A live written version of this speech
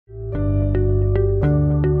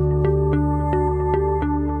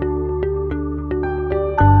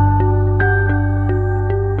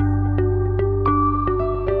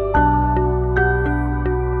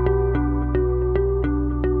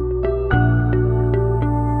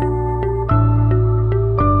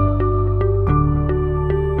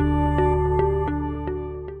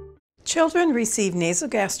Children receive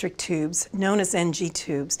nasogastric tubes, known as NG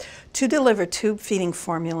tubes, to deliver tube feeding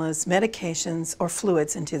formulas, medications, or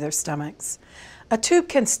fluids into their stomachs. A tube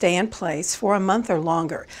can stay in place for a month or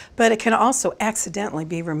longer, but it can also accidentally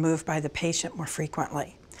be removed by the patient more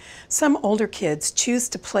frequently. Some older kids choose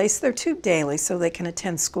to place their tube daily so they can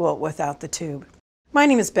attend school without the tube. My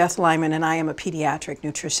name is Beth Lyman and I am a pediatric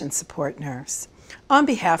nutrition support nurse. On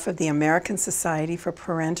behalf of the American Society for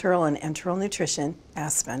Parenteral and Enteral Nutrition,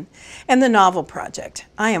 ASPEN, and the Novel Project,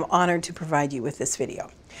 I am honored to provide you with this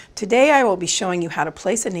video. Today I will be showing you how to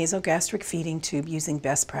place a nasogastric feeding tube using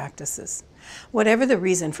best practices. Whatever the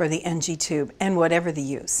reason for the NG tube and whatever the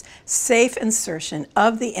use, safe insertion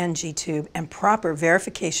of the NG tube and proper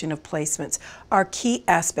verification of placements are key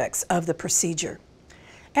aspects of the procedure.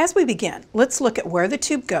 As we begin, let's look at where the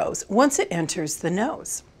tube goes once it enters the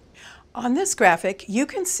nose. On this graphic, you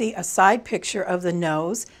can see a side picture of the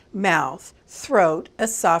nose, mouth, throat,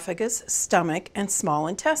 esophagus, stomach, and small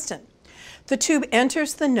intestine. The tube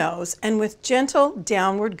enters the nose, and with gentle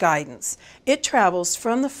downward guidance, it travels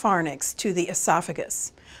from the pharynx to the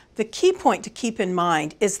esophagus. The key point to keep in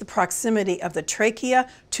mind is the proximity of the trachea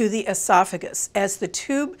to the esophagus, as the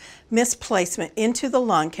tube misplacement into the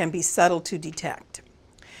lung can be subtle to detect.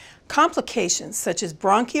 Complications such as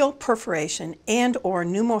bronchial perforation and/or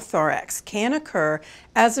pneumothorax can occur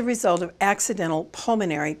as a result of accidental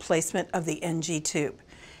pulmonary placement of the NG tube.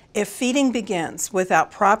 If feeding begins without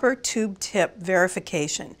proper tube tip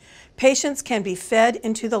verification, patients can be fed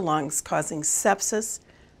into the lungs, causing sepsis,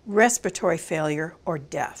 respiratory failure, or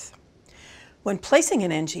death. When placing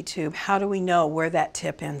an NG tube, how do we know where that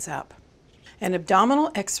tip ends up? An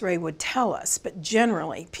abdominal x-ray would tell us, but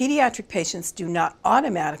generally, pediatric patients do not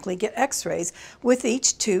automatically get x-rays with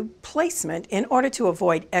each tube placement in order to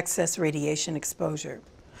avoid excess radiation exposure.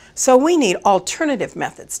 So we need alternative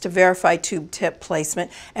methods to verify tube tip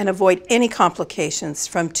placement and avoid any complications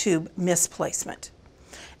from tube misplacement.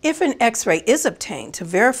 If an x-ray is obtained to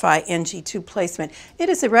verify NG tube placement, it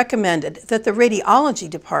is recommended that the radiology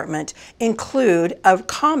department include a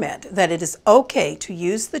comment that it is okay to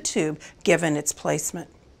use the tube given its placement.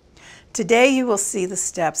 Today you will see the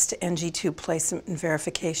steps to NG tube placement and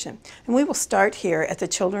verification, and we will start here at the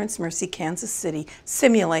Children's Mercy Kansas City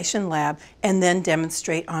simulation lab and then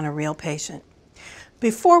demonstrate on a real patient.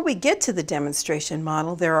 Before we get to the demonstration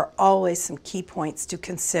model, there are always some key points to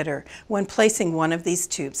consider when placing one of these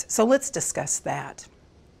tubes, so let's discuss that.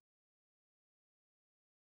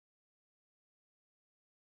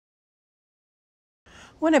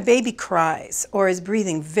 When a baby cries or is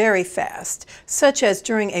breathing very fast, such as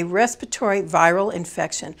during a respiratory viral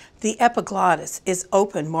infection, the epiglottis is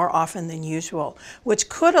open more often than usual, which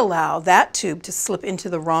could allow that tube to slip into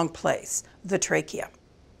the wrong place, the trachea.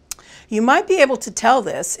 You might be able to tell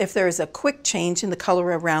this if there is a quick change in the color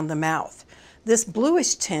around the mouth. This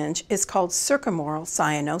bluish tinge is called circumoral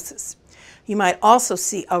cyanosis. You might also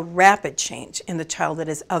see a rapid change in the child that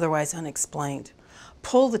is otherwise unexplained.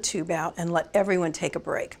 Pull the tube out and let everyone take a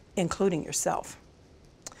break, including yourself.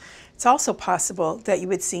 It's also possible that you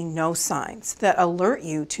would see no signs that alert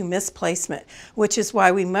you to misplacement, which is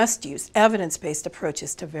why we must use evidence-based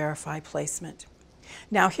approaches to verify placement.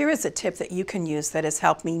 Now here is a tip that you can use that has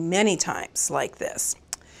helped me many times, like this.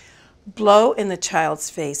 Blow in the child's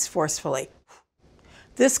face forcefully.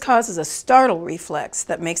 This causes a startle reflex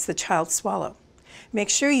that makes the child swallow. Make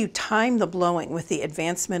sure you time the blowing with the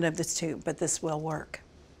advancement of the tube, but this will work.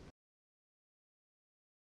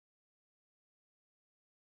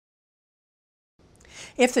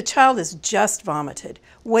 If the child is just vomited,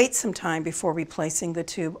 wait some time before replacing the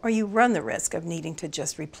tube, or you run the risk of needing to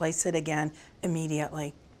just replace it again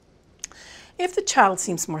immediately. If the child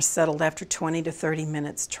seems more settled after 20 to 30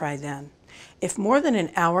 minutes, try then. If more than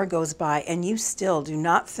an hour goes by and you still do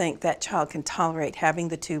not think that child can tolerate having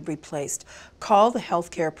the tube replaced, call the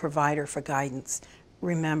healthcare provider for guidance.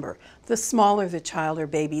 Remember, the smaller the child or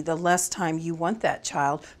baby, the less time you want that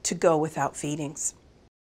child to go without feedings.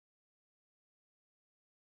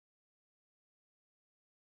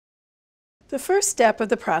 The first step of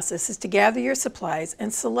the process is to gather your supplies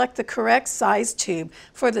and select the correct size tube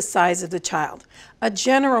for the size of the child. A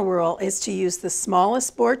general rule is to use the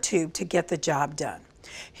smallest bore tube to get the job done.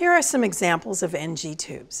 Here are some examples of NG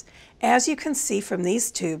tubes. As you can see from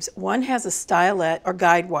these tubes, one has a stylet or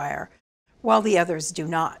guide wire, while the others do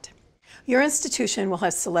not. Your institution will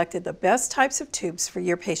have selected the best types of tubes for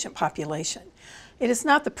your patient population. It is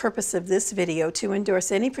not the purpose of this video to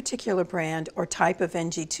endorse any particular brand or type of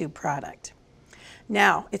NG tube product.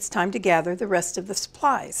 Now, it's time to gather the rest of the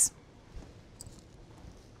supplies.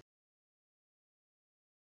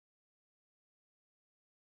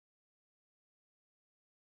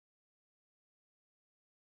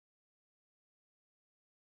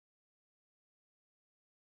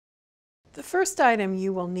 The first item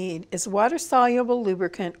you will need is water-soluble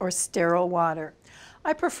lubricant or sterile water.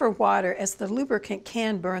 I prefer water as the lubricant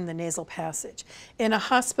can burn the nasal passage. In a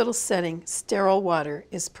hospital setting, sterile water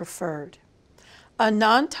is preferred. A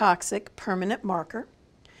non-toxic permanent marker.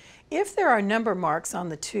 If there are number marks on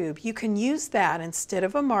the tube, you can use that instead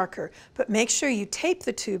of a marker, but make sure you tape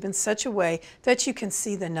the tube in such a way that you can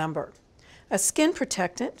see the number. A skin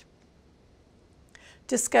protectant.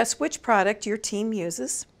 Discuss which product your team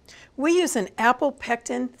uses. We use an apple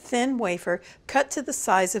pectin thin wafer cut to the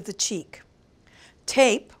size of the cheek.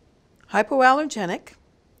 Tape, hypoallergenic.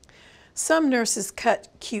 Some nurses cut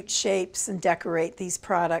cute shapes and decorate these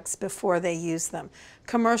products before they use them.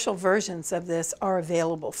 Commercial versions of this are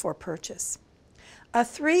available for purchase. A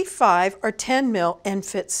 3, 5, or 10 ml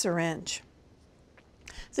end-fit syringe.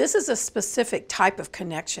 This is a specific type of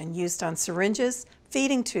connection used on syringes,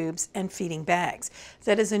 feeding tubes, and feeding bags.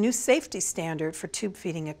 That is a new safety standard for tube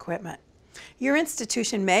feeding equipment. Your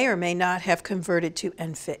institution may or may not have converted to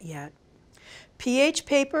end-fit yet. pH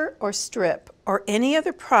paper or strip or any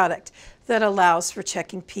other product that allows for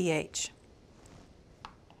checking pH.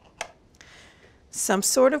 Some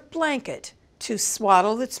sort of blanket to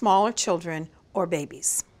swaddle the smaller children or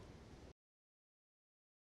babies.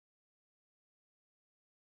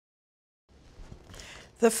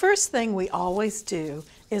 The first thing we always do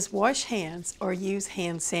is wash hands or use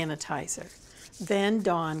hand sanitizer, then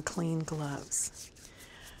don clean gloves.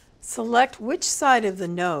 Select which side of the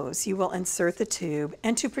nose you will insert the tube,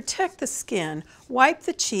 and to protect the skin, wipe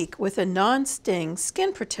the cheek with a non-sting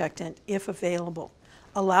skin protectant if available.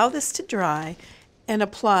 Allow this to dry and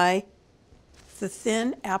apply the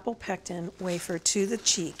thin apple pectin wafer to the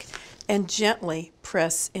cheek and gently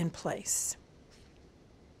press in place.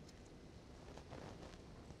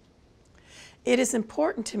 It is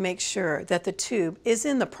important to make sure that the tube is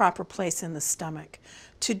in the proper place in the stomach.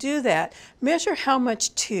 To do that, measure how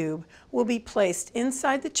much tube will be placed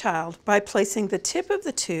inside the child by placing the tip of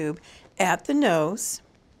the tube at the nose,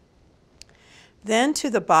 then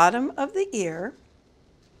to the bottom of the ear.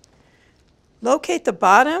 Locate the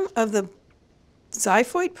bottom of the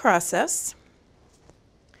xiphoid process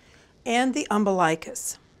and the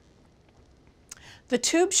umbilicus. The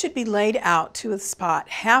tube should be laid out to a spot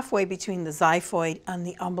halfway between the xiphoid and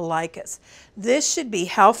the umbilicus. This should be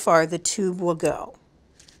how far the tube will go.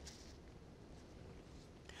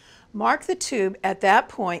 Mark the tube at that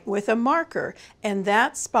point with a marker, and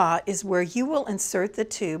that spot is where you will insert the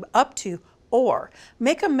tube up to, or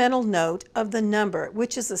make a mental note of the number,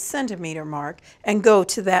 which is a centimeter mark, and go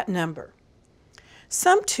to that number.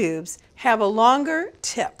 Some tubes have a longer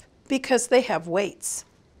tip because they have weights.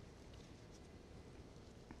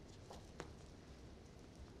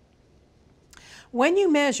 When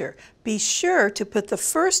you measure, be sure to put the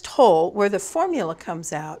first hole where the formula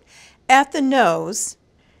comes out at the nose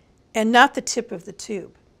and not the tip of the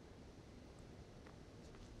tube.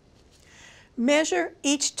 Measure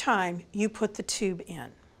each time you put the tube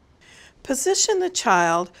in. Position the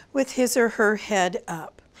child with his or her head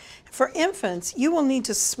up. For infants, you will need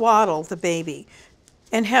to swaddle the baby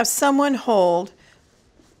and have someone hold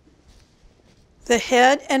the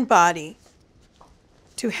head and body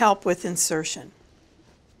to help with insertion.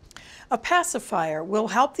 A pacifier will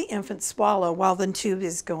help the infant swallow while the tube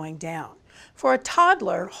is going down. For a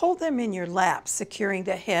toddler, hold them in your lap, securing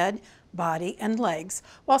the head, body, and legs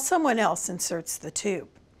while someone else inserts the tube.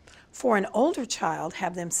 For an older child,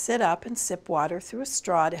 have them sit up and sip water through a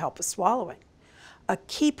straw to help with swallowing. A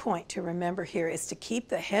key point to remember here is to keep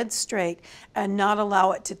the head straight and not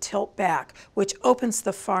allow it to tilt back, which opens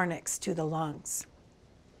the pharynx to the lungs.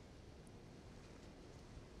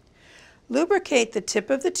 Lubricate the tip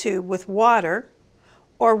of the tube with water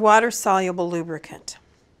or water-soluble lubricant.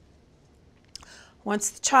 Once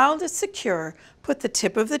the child is secure, put the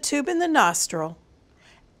tip of the tube in the nostril,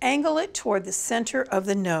 angle it toward the center of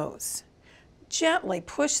the nose. Gently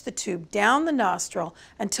push the tube down the nostril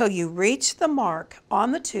until you reach the mark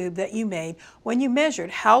on the tube that you made when you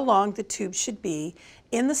measured how long the tube should be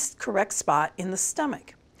in the correct spot in the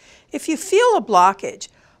stomach. If you feel a blockage,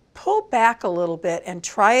 pull back a little bit and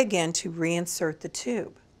try again to reinsert the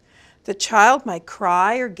tube. The child might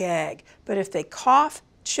cry or gag, but if they cough,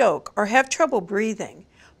 choke, or have trouble breathing,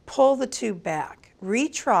 pull the tube back.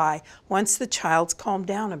 Retry once the child's calmed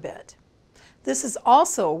down a bit. This is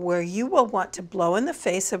also where you will want to blow in the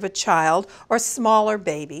face of a child or smaller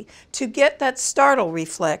baby to get that startle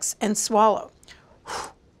reflex and swallow.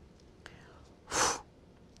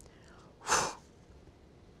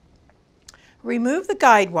 Remove the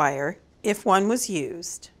guide wire, if one was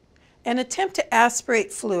used, and attempt to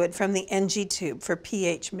aspirate fluid from the NG tube for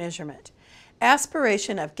pH measurement.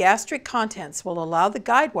 Aspiration of gastric contents will allow the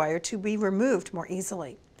guide wire to be removed more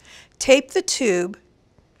easily. Tape the tube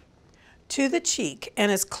to the cheek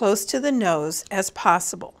and as close to the nose as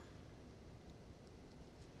possible.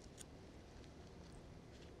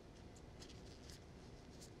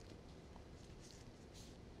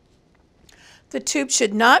 The tube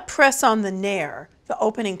should not press on the nair, the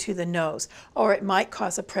opening to the nose, or it might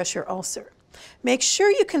cause a pressure ulcer. Make sure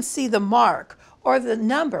you can see the mark or the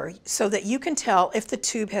number so that you can tell if the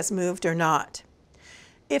tube has moved or not.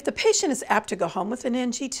 If the patient is apt to go home with an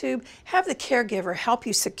NG tube, have the caregiver help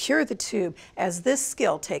you secure the tube, as this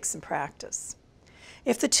skill takes some practice.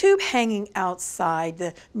 If the tube hanging outside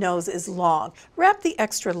the nose is long, wrap the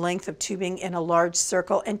extra length of tubing in a large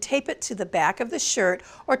circle and tape it to the back of the shirt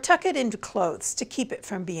or tuck it into clothes to keep it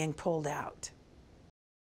from being pulled out.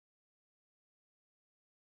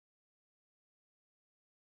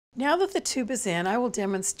 Now that the tube is in, I will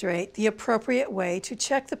demonstrate the appropriate way to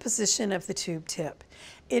check the position of the tube tip.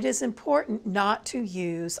 It is important not to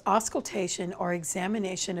use auscultation or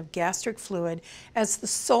examination of gastric fluid as the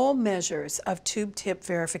sole measures of tube tip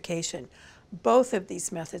verification. Both of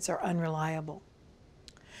these methods are unreliable.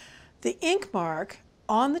 The ink mark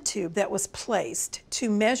on the tube that was placed to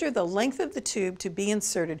measure the length of the tube to be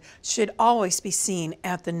inserted should always be seen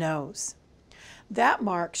at the nose. That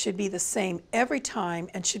mark should be the same every time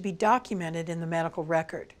and should be documented in the medical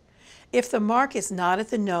record. If the mark is not at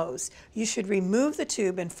the nose, you should remove the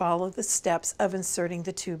tube and follow the steps of inserting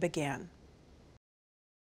the tube again.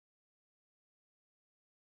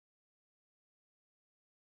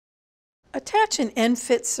 Attach an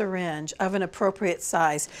end-fit syringe of an appropriate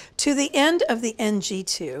size to the end of the NG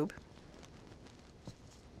tube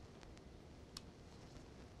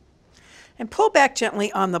and pull back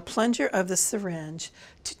gently on the plunger of the syringe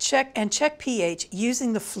to check pH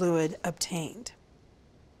using the fluid obtained.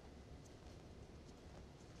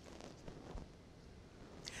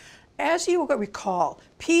 As you will recall,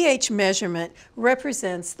 pH measurement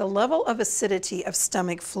represents the level of acidity of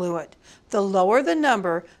stomach fluid. The lower the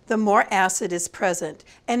number, the more acid is present,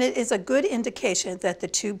 and it is a good indication that the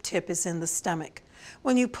tube tip is in the stomach.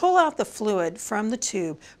 When you pull out the fluid from the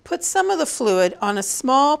tube, put some of the fluid on a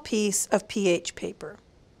small piece of pH paper.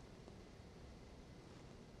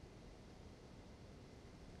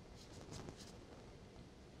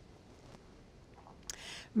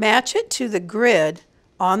 Match it to the grid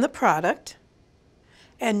on the product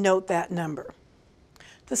and note that number.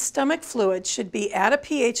 The stomach fluid should be at a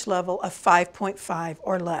pH level of 5.5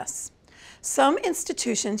 or less. Some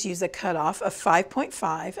institutions use a cutoff of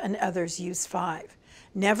 5.5 and others use 5.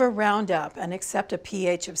 Never round up and accept a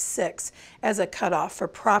pH of 6 as a cutoff for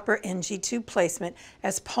proper NG tube placement,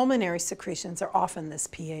 as pulmonary secretions are often this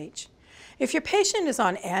pH. If your patient is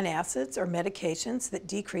on antacids or medications that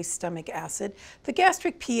decrease stomach acid, the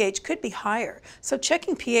gastric pH could be higher, so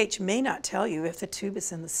checking pH may not tell you if the tube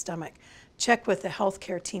is in the stomach. Check with the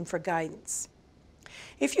healthcare team for guidance.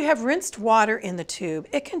 If you have rinsed water in the tube,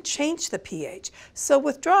 it can change the pH, so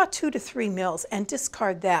withdraw 2 to 3 mL and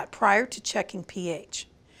discard that prior to checking pH.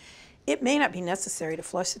 It may not be necessary to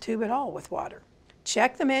flush the tube at all with water.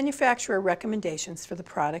 Check the manufacturer recommendations for the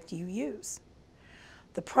product you use.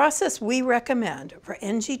 The process we recommend for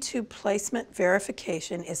NG tube placement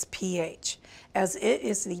verification is pH, as it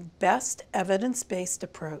is the best evidence-based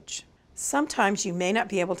approach. Sometimes you may not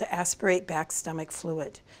be able to aspirate back stomach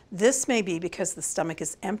fluid. This may be because the stomach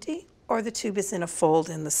is empty or the tube is in a fold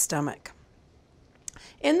in the stomach.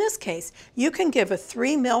 In this case, you can give a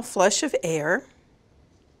 3 ml flush of air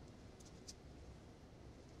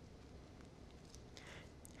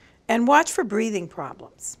and watch for breathing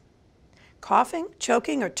problems. Coughing,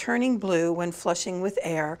 choking, or turning blue when flushing with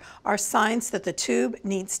air are signs that the tube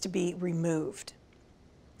needs to be removed.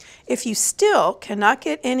 If you still cannot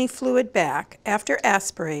get any fluid back after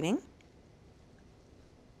aspirating,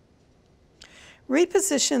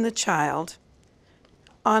 reposition the child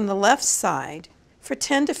on the left side for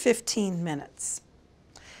 10 to 15 minutes.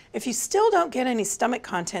 If you still don't get any stomach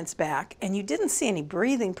contents back and you didn't see any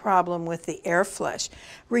breathing problem with the air flush,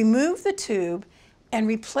 remove the tube and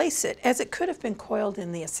replace it, as it could have been coiled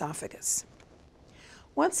in the esophagus.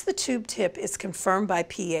 Once the tube tip is confirmed by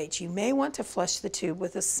pH, you may want to flush the tube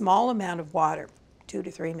with a small amount of water, 2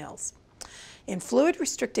 to 3 mL. In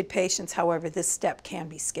fluid-restricted patients, however, this step can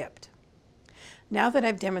be skipped. Now that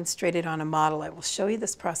I've demonstrated on a model, I will show you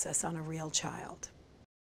this process on a real child.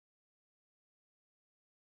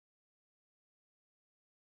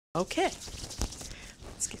 Okay,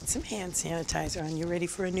 let's get some hand sanitizer on. You ready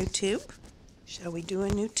for a new tube? Shall we do a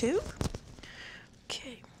new tube?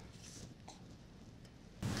 Okay.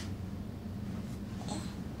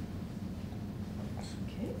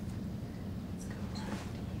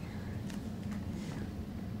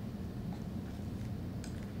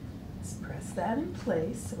 that in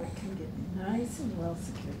place so it can get nice and well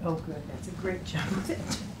secured. Oh, good. That's a great job.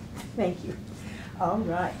 Thank you. All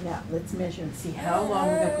right. Now, let's measure and see how long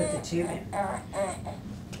we're going to put the tube in.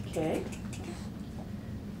 Okay.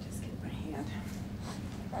 Just get my hand.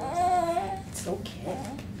 It's okay.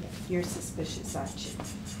 You're suspicious, aren't you?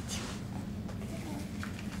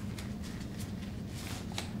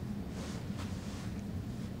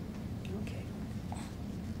 Okay.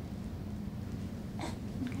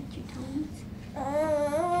 Got your toes?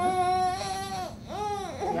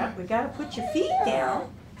 Yeah, we got to put your feet down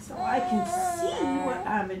so I can see what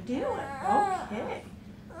I'm doing. Okay.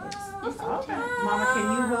 All right. Mama, can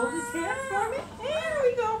you hold his hand for me? There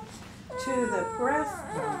we go. To the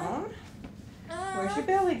breastbone. Where's your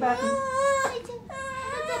belly button?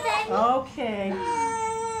 Okay.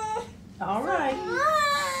 All right.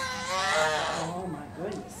 Oh my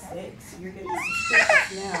goodness sakes. You're getting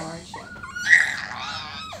suspicious now, aren't you?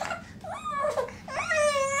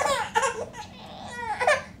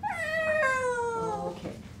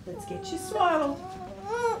 Okay. Let's get you swaddled.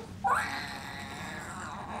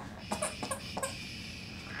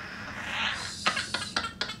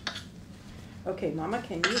 Okay, Mama,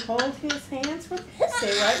 can you hold his hands for me?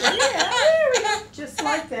 Stay right where you're at. There we go. Just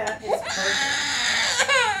like that. It's perfect.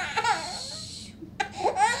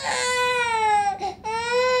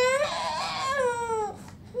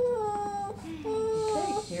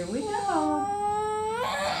 Okay, here we go. Here we go.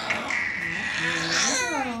 Yeah, it's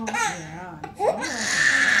all right.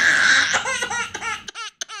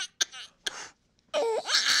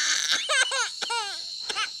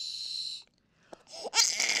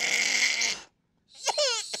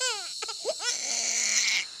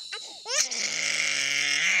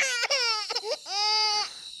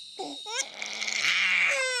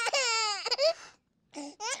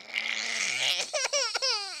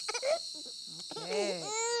 Okay,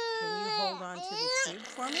 can you hold on to the tube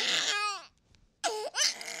for me?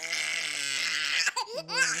 We're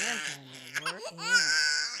in, honey. We're in.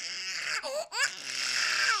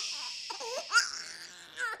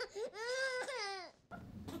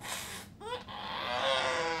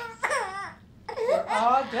 We're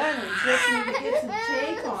all done. We just need to get some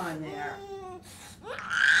tape on there.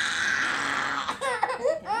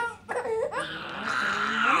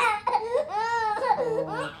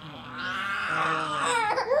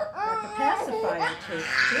 Pacifier tape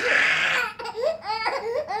too.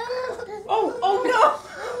 Oh no!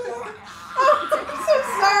 Oh, I'm so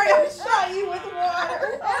sorry. I shot you with water.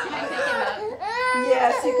 Can I pick him up?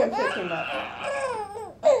 Yes, you can pick him up.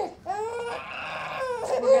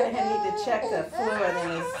 We're gonna need to check the fluid in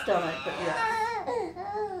his stomach, but yeah.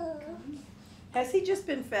 Has he just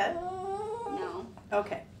been fed? No.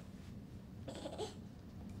 Okay.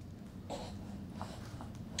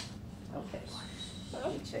 Okay. Let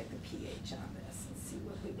me check the pH on this and see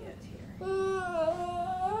what we get here.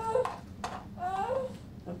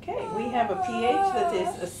 Okay, we have a pH that is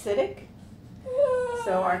acidic,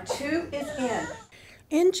 so our tube is in.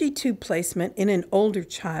 NG tube placement in an older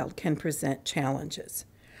child can present challenges.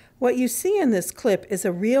 What you see in this clip is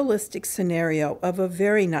a realistic scenario of a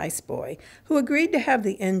very nice boy who agreed to have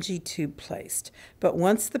the NG tube placed, but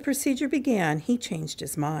once the procedure began, he changed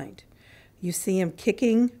his mind. You see him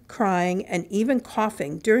kicking, crying, and even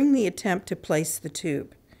coughing during the attempt to place the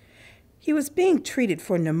tube. He was being treated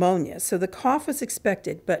for pneumonia, so the cough was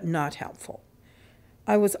expected but not helpful.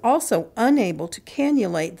 I was also unable to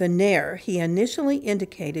cannulate the nair he initially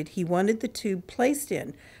indicated he wanted the tube placed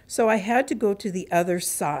in, so I had to go to the other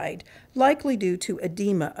side, likely due to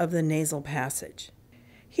edema of the nasal passage.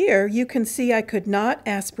 Here you can see I could not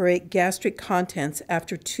aspirate gastric contents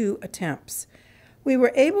after 2 attempts. We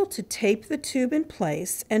were able to tape the tube in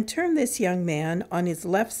place and turn this young man on his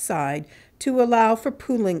left side to allow for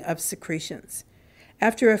pooling of secretions.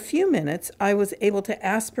 After a few minutes, I was able to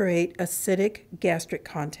aspirate acidic gastric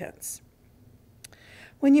contents.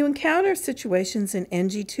 When you encounter situations in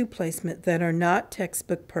NG tube placement that are not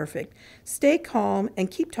textbook perfect, stay calm and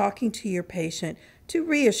keep talking to your patient to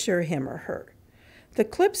reassure him or her. The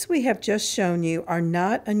clips we have just shown you are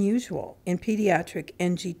not unusual in pediatric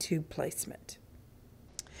NG tube placement.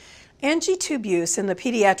 NG tube use in the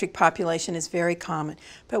pediatric population is very common,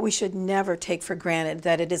 but we should never take for granted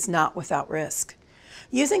that it is not without risk.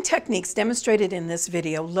 Using techniques demonstrated in this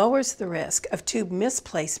video lowers the risk of tube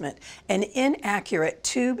misplacement and inaccurate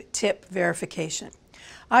tube tip verification.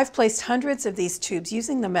 I've placed hundreds of these tubes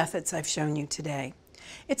using the methods I've shown you today.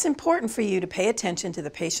 It's important for you to pay attention to the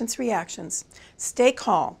patient's reactions, stay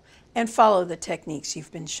calm, and follow the techniques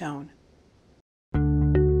you've been shown.